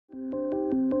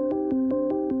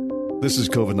This is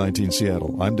COVID-19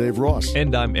 Seattle. I'm Dave Ross.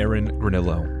 And I'm Aaron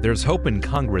Granillo. There's hope in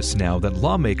Congress now that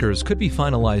lawmakers could be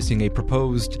finalizing a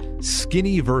proposed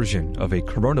skinny version of a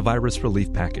coronavirus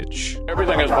relief package.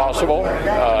 Everything is possible.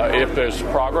 If there's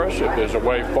progress, if there's a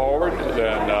way forward,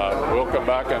 then we'll come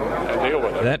back and deal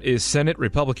with it. That is Senate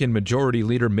Republican Majority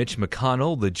Leader Mitch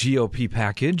McConnell. The GOP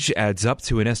package adds up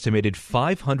to an estimated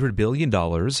 $500 billion.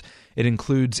 It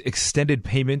includes extended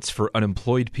payments for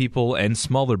unemployed people and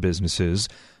smaller businesses,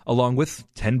 along with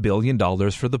 $10 billion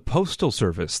for the Postal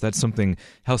Service. That's something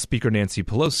House Speaker Nancy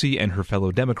Pelosi and her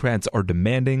fellow Democrats are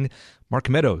demanding. Mark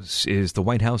Meadows is the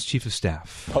White House Chief of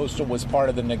Staff. Postal was part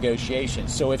of the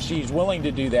negotiations. So if she's willing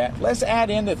to do that, let's add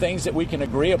in the things that we can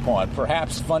agree upon.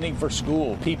 Perhaps funding for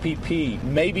school, PPP,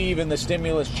 maybe even the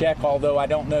stimulus check, although I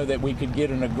don't know that we could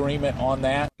get an agreement on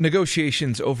that.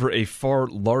 Negotiations over a far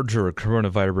larger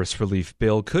coronavirus relief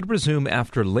bill could resume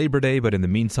after Labor Day, but in the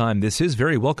meantime, this is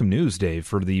very welcome news, Dave,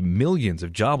 for the millions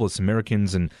of jobless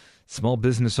Americans and small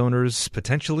business owners.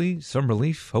 Potentially some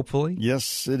relief, hopefully.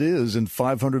 Yes, it is. And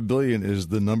 $500 billion is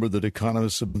the number that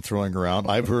economists have been throwing around.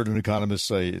 I've heard an economist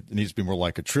say it needs to be more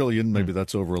like $1 trillion. Maybe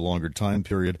that's over a longer time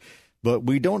period. But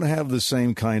we don't have the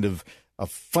same kind of a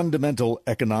fundamental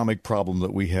economic problem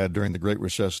that we had during the Great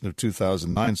Recession of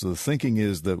 2009. So the thinking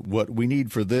is that what we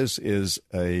need for this is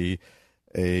a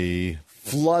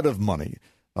flood of money,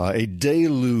 a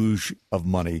deluge of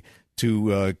money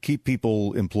to keep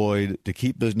people employed, to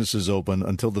keep businesses open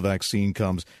until the vaccine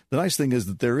comes. The nice thing is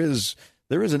that there is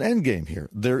an end game here.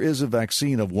 There is a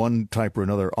vaccine of one type or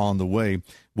another on the way,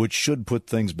 which should put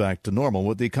things back to normal.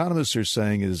 What the economists are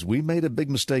saying is we made a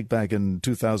big mistake back in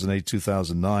 2008,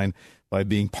 2009 by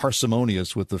being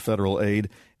parsimonious with the federal aid.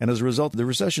 And as a result, the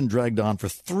recession dragged on for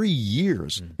 3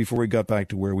 years before we got back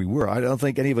to where we were. I don't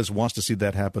think any of us wants to see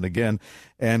that happen again.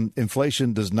 And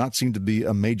inflation does not seem to be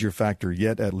a major factor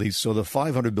yet, at least. So the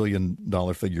 $500 billion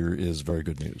figure is very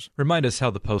good news. Remind us how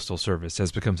the Postal Service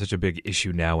has become such a big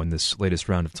issue now in this latest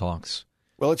round of talks.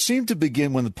 Well, it seemed to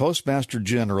begin when the Postmaster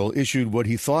General issued what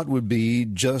he thought would be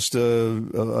just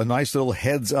a nice little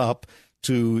heads up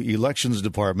to elections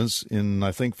departments in,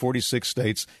 I think, 46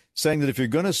 states, saying that if you're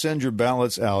going to send your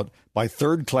ballots out by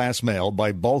third-class mail,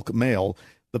 by bulk mail,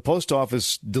 the post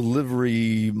office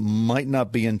delivery might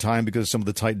not be in time because of some of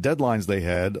the tight deadlines they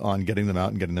had on getting them out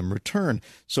and getting them returned.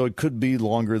 So it could be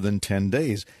longer than 10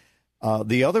 days.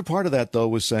 The other part of that, though,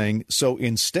 was saying, so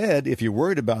instead, if you're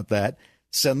worried about that,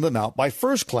 send them out by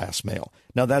first-class mail.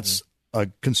 Now, that's a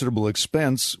considerable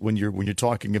expense when you're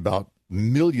talking about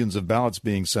millions of ballots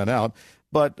being sent out.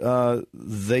 But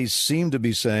they seem to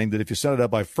be saying that if you send it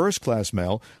out by first-class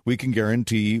mail, we can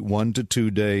guarantee 1 to 2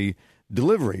 day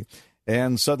delivery.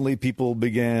 And suddenly people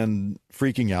began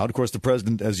freaking out. Of course, the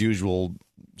president, as usual,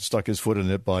 stuck his foot in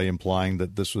it by implying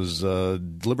that this was a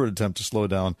deliberate attempt to slow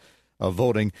down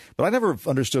voting. But I never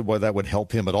understood why that would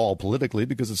help him at all politically,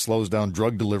 because it slows down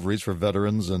drug deliveries for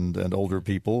veterans and older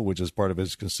people, which is part of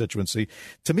his constituency.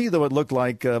 To me, though, it looked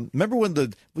like, remember when well,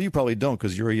 you probably don't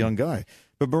because you're a young guy.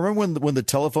 But remember when the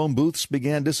telephone booths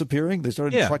began disappearing? They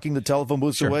started trucking the telephone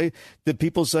booths away. Did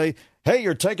people say, hey,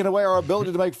 you're taking away our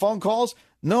ability to make phone calls?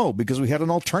 No, because we had an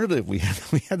alternative. We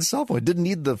had cell phone. It didn't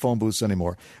need the phone booths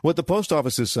anymore. What the post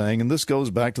office is saying, and this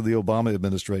goes back to the Obama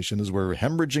administration, is we're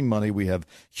hemorrhaging money. We have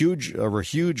huge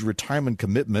retirement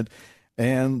commitment,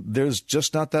 and there's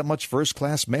just not that much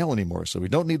first-class mail anymore. So we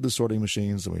don't need the sorting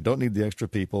machines, and we don't need the extra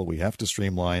people. We have to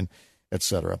streamline,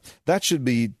 etc. That should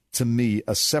be, to me,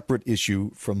 a separate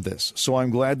issue from this. So I'm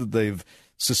glad that they've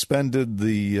suspended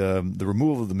the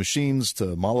removal of the machines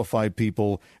to mollify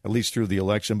people, at least through the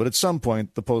election. But at some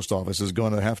point, the post office is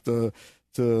going to have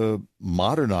to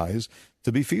modernize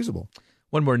to be feasible.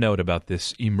 One more note about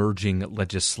this emerging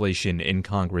legislation in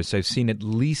Congress. I've seen at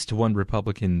least one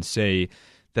Republican say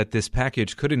that this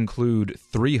package could include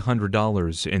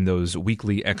 $300 in those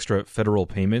weekly extra federal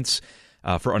payments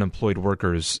for unemployed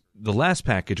workers. The last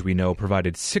package we know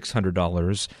provided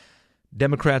 $600.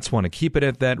 Democrats want to keep it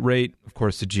at that rate. Of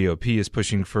course, the GOP is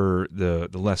pushing for the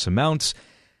less amounts.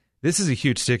 This is a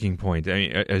huge sticking point. I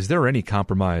mean, is there any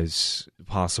compromise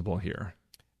possible here?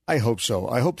 I hope so.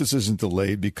 I hope this isn't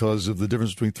delayed because of the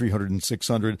difference between 300 and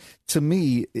 600. To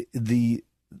me, the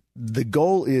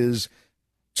goal is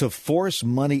to force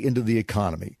money into the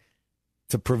economy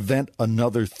to prevent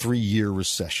another 3-year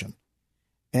recession.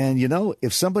 And, you know,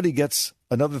 if somebody gets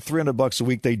another $300 a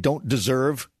week they don't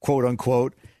deserve, quote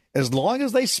unquote, as long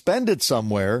as they spend it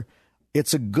somewhere,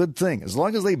 it's a good thing. As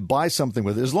long as they buy something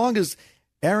with it, as long as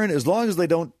they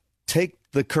don't take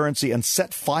the currency and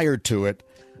set fire to it,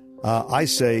 I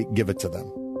say give it to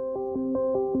them.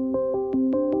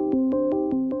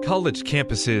 College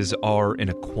campuses are in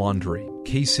a quandary.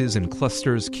 Cases and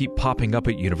clusters keep popping up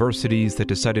at universities that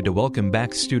decided to welcome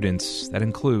back students. That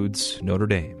includes Notre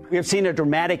Dame. We have seen a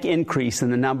dramatic increase in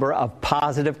the number of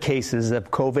positive cases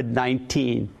of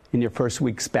COVID-19 in your first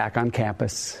weeks back on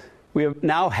campus. We have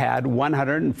now had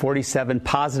 147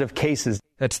 positive cases.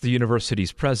 That's the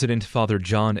university's president, Father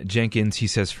John Jenkins. He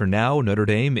says for now, Notre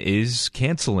Dame is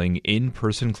canceling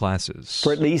in-person classes.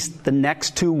 For at least the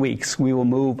next 2 weeks, we will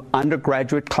move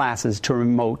undergraduate classes to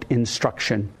remote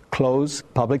instruction, close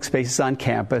public spaces on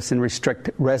campus, and restrict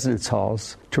residence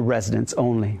halls to residents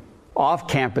only.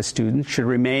 Off-campus students should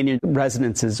remain in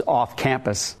residences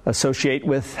off-campus, associate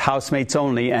with housemates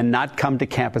only, and not come to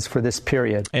campus for this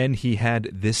period. And he had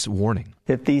this warning.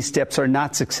 If these steps are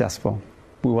not successful,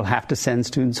 we will have to send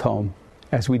students home,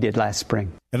 as we did last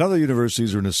spring. And other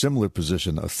universities are in a similar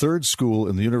position. A third school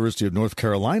in the University of North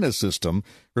Carolina system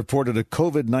reported a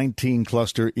COVID-19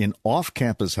 cluster in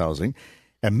off-campus housing,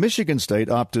 and Michigan State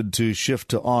opted to shift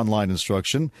to online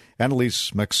instruction.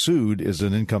 Annalise Maksoud is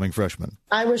an incoming freshman.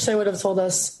 I wish they would have told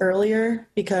us earlier,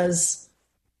 because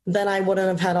then I wouldn't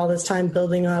have had all this time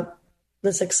building up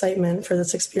this excitement for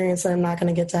this experience that I'm not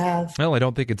going to get to have. Well, I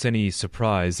don't think it's any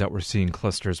surprise that we're seeing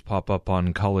clusters pop up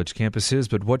on college campuses,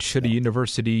 but what should a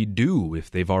university do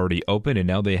if they've already opened and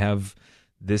now they have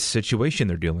this situation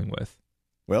they're dealing with?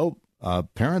 Well,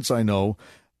 parents I know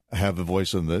have a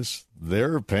voice in this.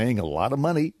 They're paying a lot of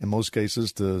money in most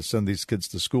cases to send these kids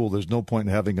to school. There's no point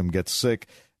in having them get sick,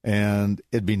 and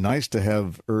it'd be nice to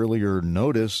have earlier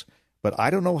notice. But I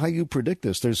don't know how you predict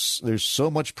this. There's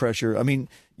so much pressure. I mean,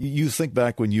 you think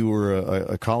back when you were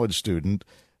a college student,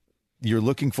 you're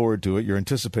looking forward to it, you're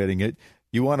anticipating it.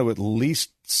 You want to at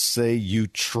least say you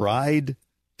tried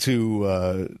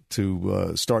to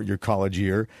start your college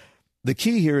year. The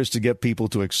key here is to get people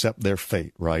to accept their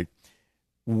fate, right?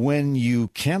 When you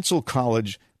cancel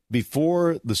college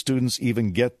before the students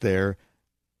even get there,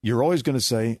 you're always going to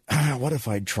say, what if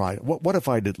I'd tried? What if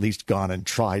I'd at least gone and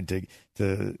tried to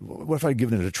what if I'd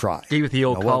given it a try? Gave it the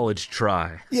old college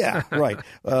try. Yeah, right.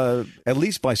 At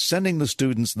least by sending the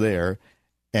students there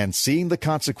and seeing the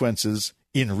consequences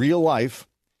in real life,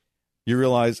 you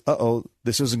realize,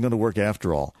 this isn't going to work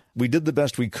after all. We did the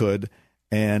best we could,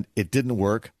 and it didn't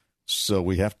work, so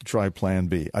we have to try plan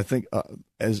B. I think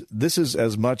as this is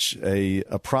as much a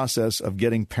process of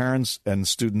getting parents and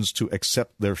students to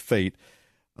accept their fate,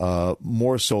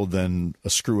 more so than a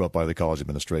screw-up by the college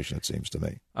administration, it seems to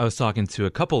me. I was talking to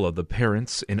a couple of the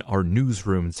parents in our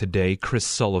newsroom today, Chris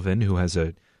Sullivan, who has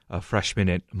a freshman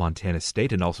at Montana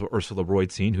State, and also Ursula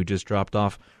Roydseen, who just dropped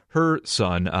off her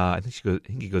son. I think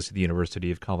he goes to the University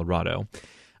of Colorado.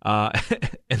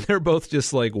 And they're both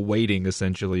just like waiting,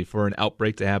 essentially, for an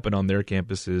outbreak to happen on their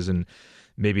campuses, and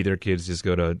maybe their kids just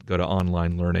go to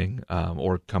online learning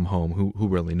or come home. Who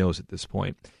really knows at this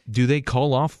point? Do they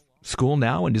call off school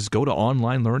now and just go to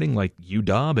online learning like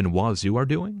UW and Wazoo are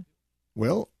doing?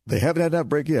 Well, they haven't had that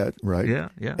break yet, right?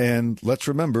 Yeah. And let's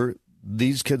remember,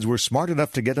 these kids were smart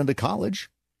enough to get into college.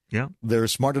 Yeah. They're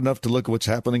smart enough to look at what's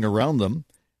happening around them,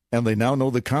 and they now know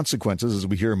the consequences as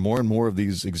we hear more and more of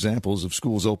these examples of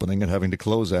schools opening and having to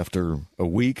close after a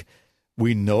week.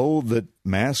 We know that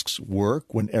masks work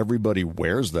when everybody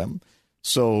wears them.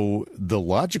 So the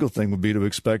logical thing would be to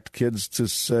expect kids to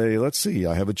say, let's see,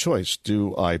 I have a choice.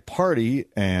 Do I party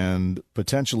and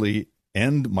potentially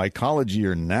end my college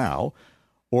year now,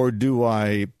 or do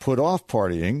I put off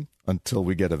partying until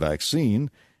we get a vaccine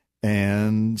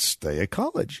and stay at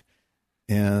college?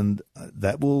 And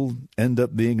that will end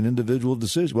up being an individual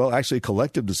decision. Well, actually a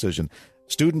collective decision.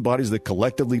 Student bodies that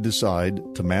collectively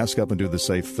decide to mask up and do the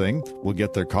safe thing will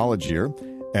get their college year,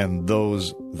 and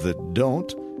those that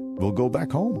don't will go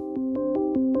back home.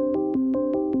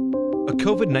 A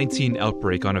COVID-19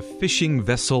 outbreak on a fishing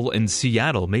vessel in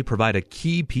Seattle may provide a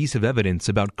key piece of evidence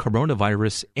about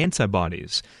coronavirus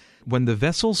antibodies. When the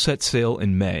vessel set sail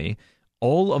in May,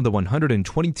 all of the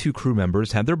 122 crew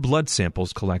members had their blood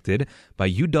samples collected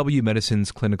by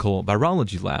UW-Medicine's clinical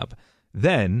virology lab.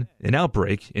 Then, an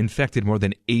outbreak infected more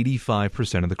than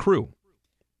 85% of the crew.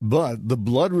 But the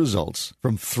blood results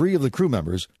from 3 of the crew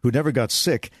members who never got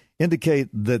sick indicate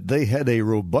that they had a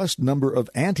robust number of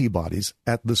antibodies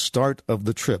at the start of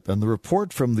the trip. And the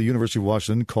report from the University of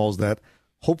Washington calls that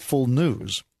hopeful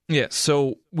news. Yeah,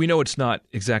 so we know it's not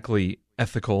exactly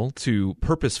ethical to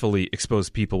purposefully expose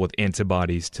people with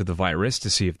antibodies to the virus to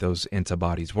see if those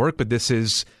antibodies work, but this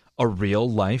is a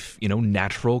real-life,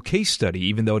 natural case study.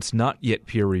 Even though it's not yet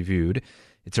peer-reviewed,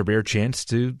 it's a rare chance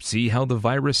to see how the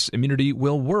virus immunity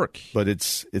will work. But it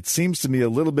seems to me a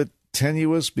little bit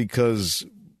tenuous, because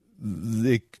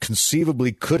it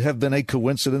conceivably could have been a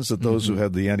coincidence that those who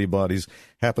had the antibodies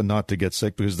happened not to get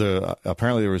sick, because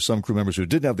apparently there were some crew members who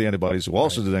didn't have the antibodies who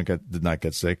also did not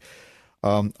get sick.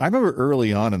 I remember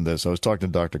early on in this, I was talking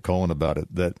to Dr. Cohen about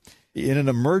it, that in an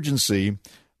emergency,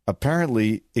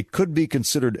 apparently it could be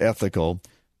considered ethical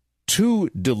to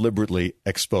deliberately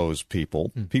expose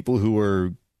people who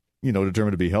are,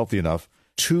 determined to be healthy enough,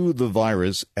 to the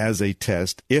virus as a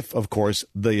test, if, of course,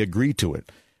 they agree to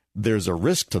it. There's a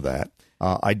risk to that.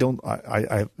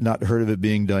 I've not heard of it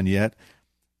being done yet.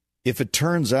 If it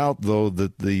turns out, though,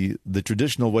 that the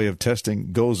traditional way of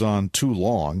testing goes on too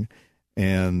long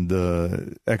and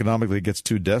economically it gets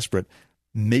too desperate,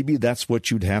 maybe that's what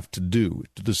you'd have to do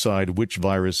to decide which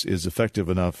virus is effective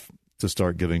enough to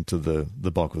start giving to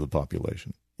the bulk of the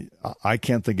population. I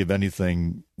can't think of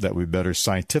anything that would be better,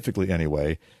 scientifically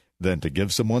anyway, than to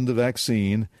give someone the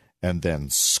vaccine and then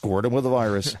squirt them with the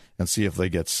virus and see if they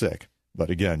get sick.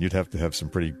 But again, you'd have to have some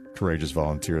pretty courageous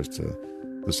volunteers to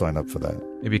sign up for that.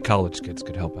 Maybe college kids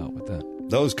could help out with that.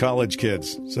 Those college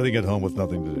kids sitting at home with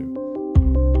nothing to do.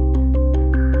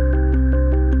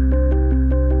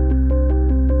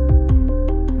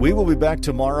 We will be back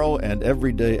tomorrow and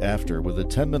every day after with a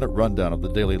 10-minute rundown of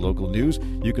the daily local news.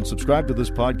 You can subscribe to this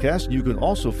podcast. You can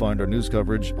also find our news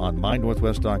coverage on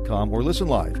mynorthwest.com or listen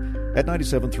live at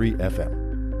 97.3 FM.